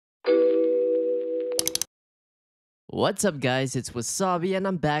What's up guys, it's Wasabi and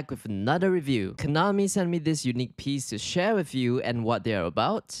I'm back with another review. Kanami sent me this unique piece to share with you and what they are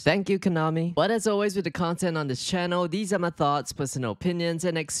about. Thank you Kanami. But as always with the content on this channel, these are my thoughts, personal opinions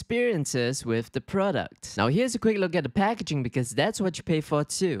and experiences with the product. Now here's a quick look at the packaging because that's what you pay for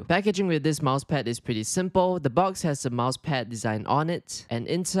too. Packaging with this mousepad is pretty simple. The box has a mousepad design on it and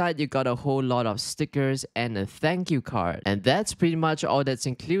inside you got a whole lot of stickers and a thank you card. And that's pretty much all that's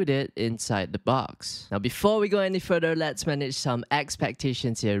included inside the box. Now before we go any further, let's manage some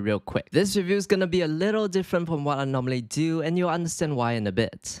expectations here real quick. This review is gonna be a little different from what I normally do and you'll understand why in a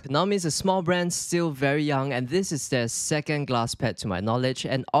bit. Kanami is a small brand, still very young, and this is their second glass pad to my knowledge,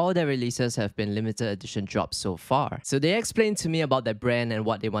 and all their releases have been limited edition drops so far. So they explained to me about their brand and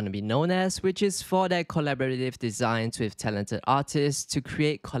what they want to be known as, which is for their collaborative designs with talented artists to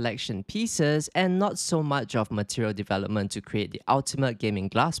create collection pieces and not so much of material development to create the ultimate gaming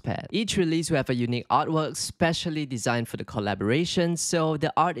glass pad. Each release will have a unique artwork, specially designed for the collaboration, so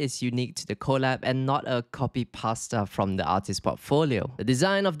the art is unique to the collab and not a copy pasta from the artist's portfolio. The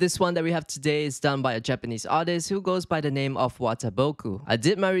design of this one that we have today is done by a Japanese artist who goes by the name of Wataboku. I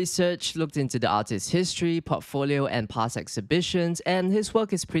did my research, looked into the artist's history, portfolio and past exhibitions, and his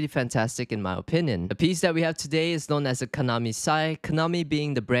work is pretty fantastic in my opinion. The piece that we have today is known as a Kanami Sai, Kanami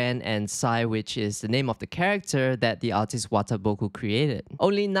being the brand and Sai which is the name of the character that the artist Wataboku created.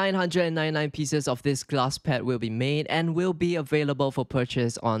 Only 999 pieces of this glass pad will be made and will be available for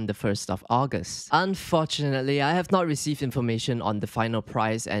purchase on the 1st of August. Unfortunately, I have not received information on the final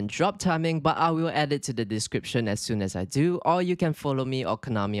price and drop timing, but I will add it to the description as soon as I do, or you can follow me or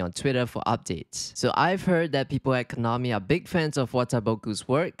Kanami on Twitter for updates. So I've heard that people at Kanami are big fans of Wataboku's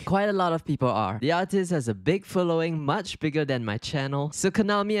work. Quite a lot of people are. The artist has a big following, much bigger than my channel. So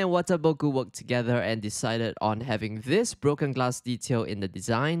Kanami and Wataboku worked together and decided on having this broken glass detail in the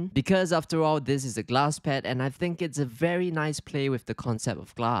design, because after all this is a glass pad and I think it's a very nice play with the concept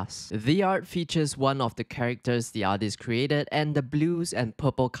of glass. The art features one of the characters the artist created, and the blues and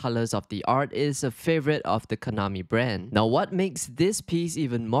purple colors of the art is a favorite of the Kanami brand. Now what makes this piece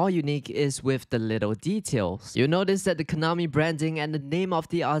even more unique is with the little details. You'll notice that the Kanami branding and the name of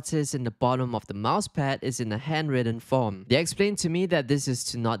the artist in the bottom of the mousepad is in a handwritten form. They explained to me that this is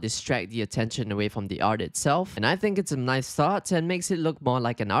to not distract the attention away from the art itself, and I think it's a nice thought and makes it look more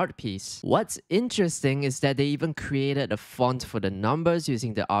like an art piece. What's interesting is that they even created a font for the numbers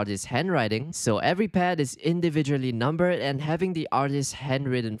using the artist's handwriting, so every pad is individually numbered, and having the artist's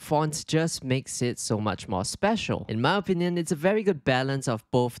handwritten font just makes it so much more special. In my opinion, it's a very good balance of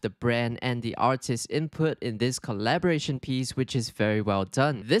both the brand and the artist's input in this collaboration piece, which is very well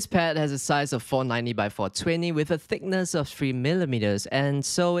done. This pad has a size of 490 by 420 with a thickness of 3mm, and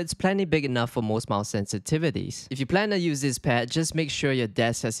so it's plenty big enough for most mouse sensitivities. If you plan to use this pad, just make sure your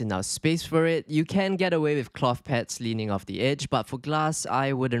desk has enough space for it. You can get away with cloth pads leaning off the edge, but for glass,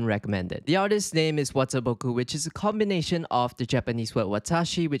 I wouldn't recommend it. The artist's name is Wataboku, which is a combination of the Japanese word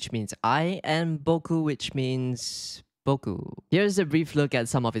watashi, which means I, and boku, which means Boku. Here's a brief look at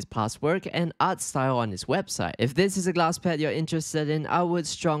some of his past work and art style on his website. If this is a glass pad you're interested in, I would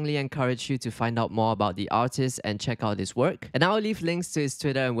strongly encourage you to find out more about the artist and check out his work. And I'll leave links to his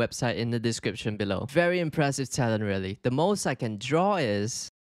Twitter and website in the description below. Very impressive talent really. The most I can draw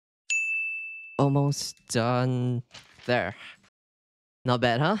is almost done there. Not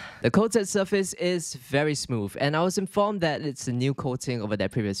bad, huh? The coated surface is very smooth, and I was informed that it's a new coating over their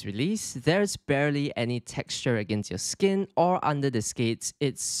previous release. There's barely any texture against your skin or under the skates.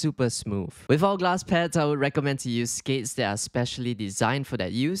 It's super smooth. With all glass pads, I would recommend to use skates that are specially designed for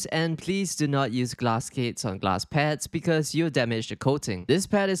that use, and please do not use glass skates on glass pads because you'll damage the coating. This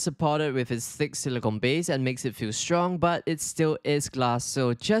pad is supported with its thick silicone base and makes it feel strong, but it still is glass,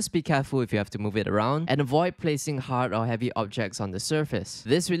 so just be careful if you have to move it around and avoid placing hard or heavy objects on the surface.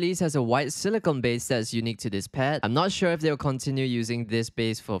 This release has a white silicone base that's unique to this pad. I'm not sure if they'll continue using this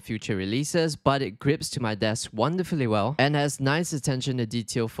base for future releases, but it grips to my desk wonderfully well and has nice attention to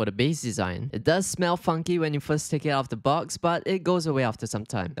detail for the base design. It does smell funky when you first take it out of the box, but it goes away after some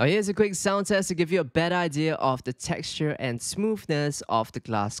time. Now here's a quick sound test to give you a better idea of the texture and smoothness of the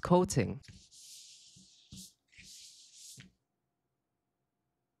glass coating.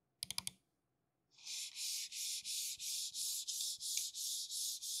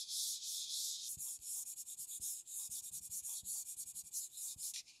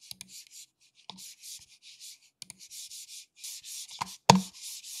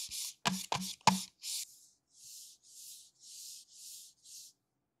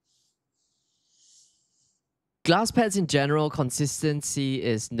 Glass pads in general, consistency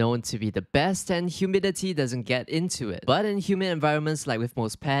is known to be the best and humidity doesn't get into it. But in humid environments like with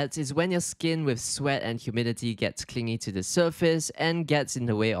most pads, is when your skin with sweat and humidity gets clingy to the surface and gets in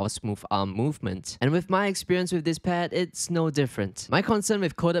the way of smooth arm movement. And with my experience with this pad, it's no different. My concern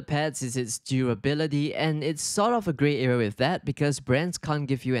with coated pads is its durability, and it's sort of a grey area with that because brands can't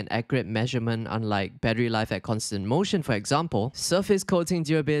give you an accurate measurement, unlike battery life at constant motion for example. Surface coating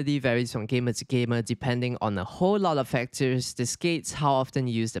durability varies from gamer to gamer depending on a whole lot of factors: the skates, how often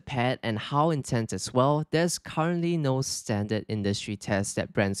you use the pad, and how intense as well. There's currently no standard industry test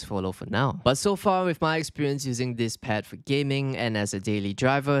that brands follow for now. But so far, with my experience using this pad for gaming and as a daily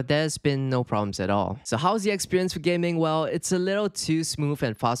driver, there's been no problems at all. So how's the experience for gaming? Well, it's a little too smooth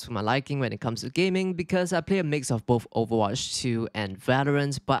and fast for my liking when it comes to gaming because I play a mix of both Overwatch 2 and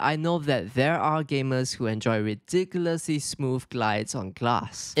Valorant, but I know that there are gamers who enjoy ridiculously smooth glides on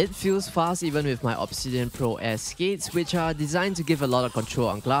glass. It feels fast even with my Obsidian Pro Air skates, which are designed to give a lot of control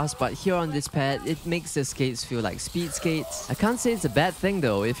on glass, but here on this pad, it makes the skates feel like speed skates. I can't say it's a bad thing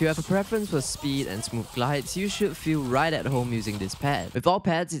though. If you have a preference for speed and smooth glides, you should feel right at home using this pad. With all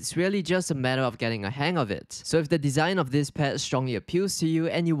pads, it's really just a matter of getting a hang of it. So if the design of this pad strongly appeals to you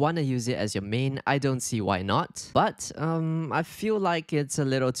and you want to use it as your main, I don't see why not. But I feel like it's a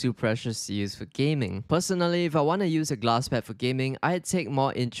little too precious to use for gaming. Personally, if I want to use a glass pad for gaming, I'd take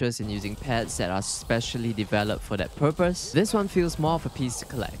more interest in using pads that are specially developed for that purpose. This one feels more of a piece to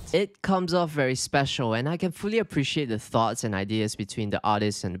collect. It comes off very special, and I can fully appreciate the thoughts and ideas between the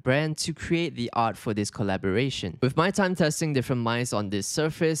artist and the brand to create the art for this collaboration. With my time testing different mice on this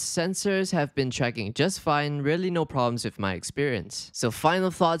surface, sensors have been tracking just fine, really no problems with my experience. So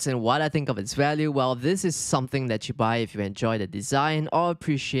final thoughts and what I think of its value, well, this is something that you buy if you enjoy the design or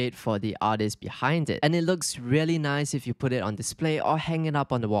appreciate for the artist behind it. And it looks really nice if you put it on display or hang it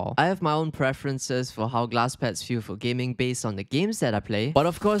up on the wall. I have my own preferences for how glass pads feel for gaming based on the games that I play. But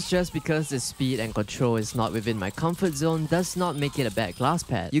of course, just because the speed and control is not within my comfort zone does not make it a bad glass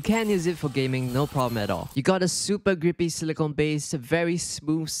pad. You can use it for gaming, no problem at all. You got a super grippy silicone base, a very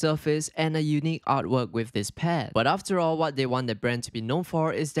smooth surface, and a unique artwork with this pad. But after all, what they want the brand to be known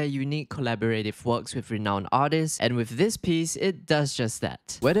for is their unique collaborative works with renowned artists, and with this piece, it does just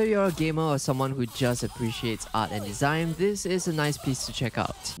that. Whether you're a gamer or someone who just appreciates art and design, this is a nice piece to check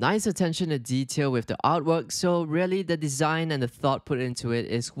out. Nice attention to detail with the artwork, so really the design and the thought put into it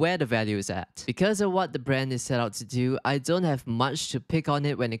is where the value is at. Because of what the brand is set out to do, I don't have much to pick on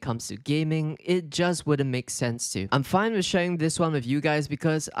it when it comes to gaming. It just wouldn't make sense to. I'm fine with sharing this one with you guys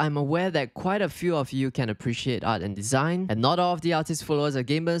because I'm aware that quite a few of you can appreciate art and design, and not all of the artist followers are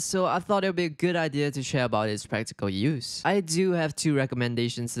gamers, so I thought it would be a good idea to share about its practical use. I do have two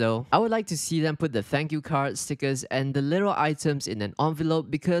recommendations though. I would like to see them put the thank you card, stickers, and the little items in an envelope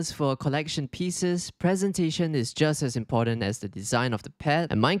because for collection pieces, presentation is just as important as the design of the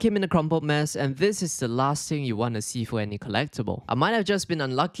pad, and mine came in a crumpled mess, and this is the last thing you want to see for any collectible. I might have just been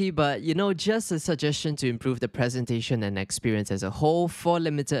unlucky, but you know, just a suggestion to improve the presentation and experience as a whole for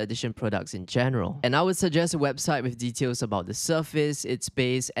limited edition products in general. And I would suggest a website with details about the surface, its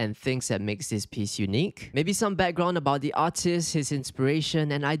base, and things that makes this piece unique. Maybe some background about the artist, his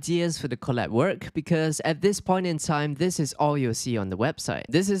inspiration, and ideas for the collab work, because at this point in time, this is all you'll see on the website.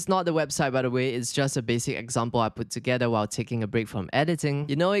 This is not the website, by the way, it's just a basic example I put together while taking a break from editing.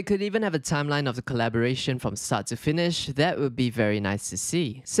 You know, it could even have a timeline of the collaboration from start to finish. That would be very nice to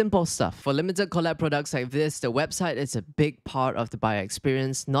see. Simple stuff. For limited collab products like this, the website is a big part of the buyer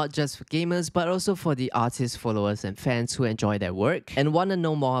experience, not just for gamers, but also for the artists, followers, and fans who enjoy their work and want to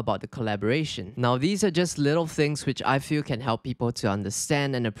know more about the collaboration. Now, these are just little things which I feel can help people to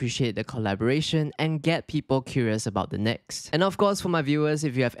understand and appreciate the collaboration and get people curious about the next. And of course, for my viewers,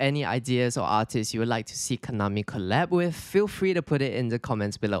 if you have any ideas or artists you would like to see Kanami collab with, feel free to put it in the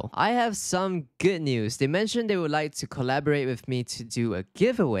comments below. I have some good news. They mentioned they would like to collaborate with me to do a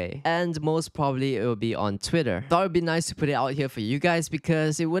giveaway, and most probably it will be on Twitter. Thought it would be nice to put it out here for you guys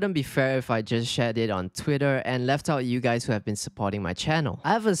because it wouldn't be fair if I just shared it on Twitter and left out you guys who have been supporting my channel.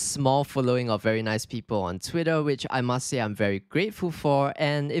 I have a small following of very nice people on Twitter, which I must say I'm very grateful for,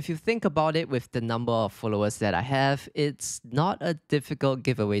 and if you think about it, with the number of followers that I have, it's not a difficult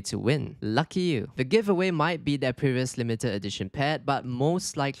giveaway to win. Lucky you. The giveaway might be their previous limited edition pad, but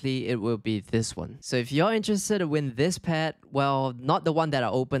most likely it will be this one. So if you're interested to win this pad, well, not the one that I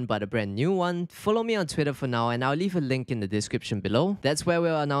opened, but a brand new one, follow me on Twitter for now, and I'll leave a link in the description below. That's where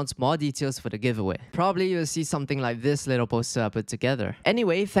we'll announce more details for the giveaway. Probably you'll see something like this little poster I put together.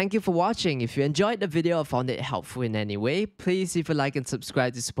 Anyway, thank you for watching. If you enjoyed the video or found it helpful in any way, please leave a like and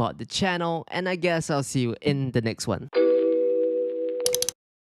subscribe to support the channel, and I guess I'll see you in the next one.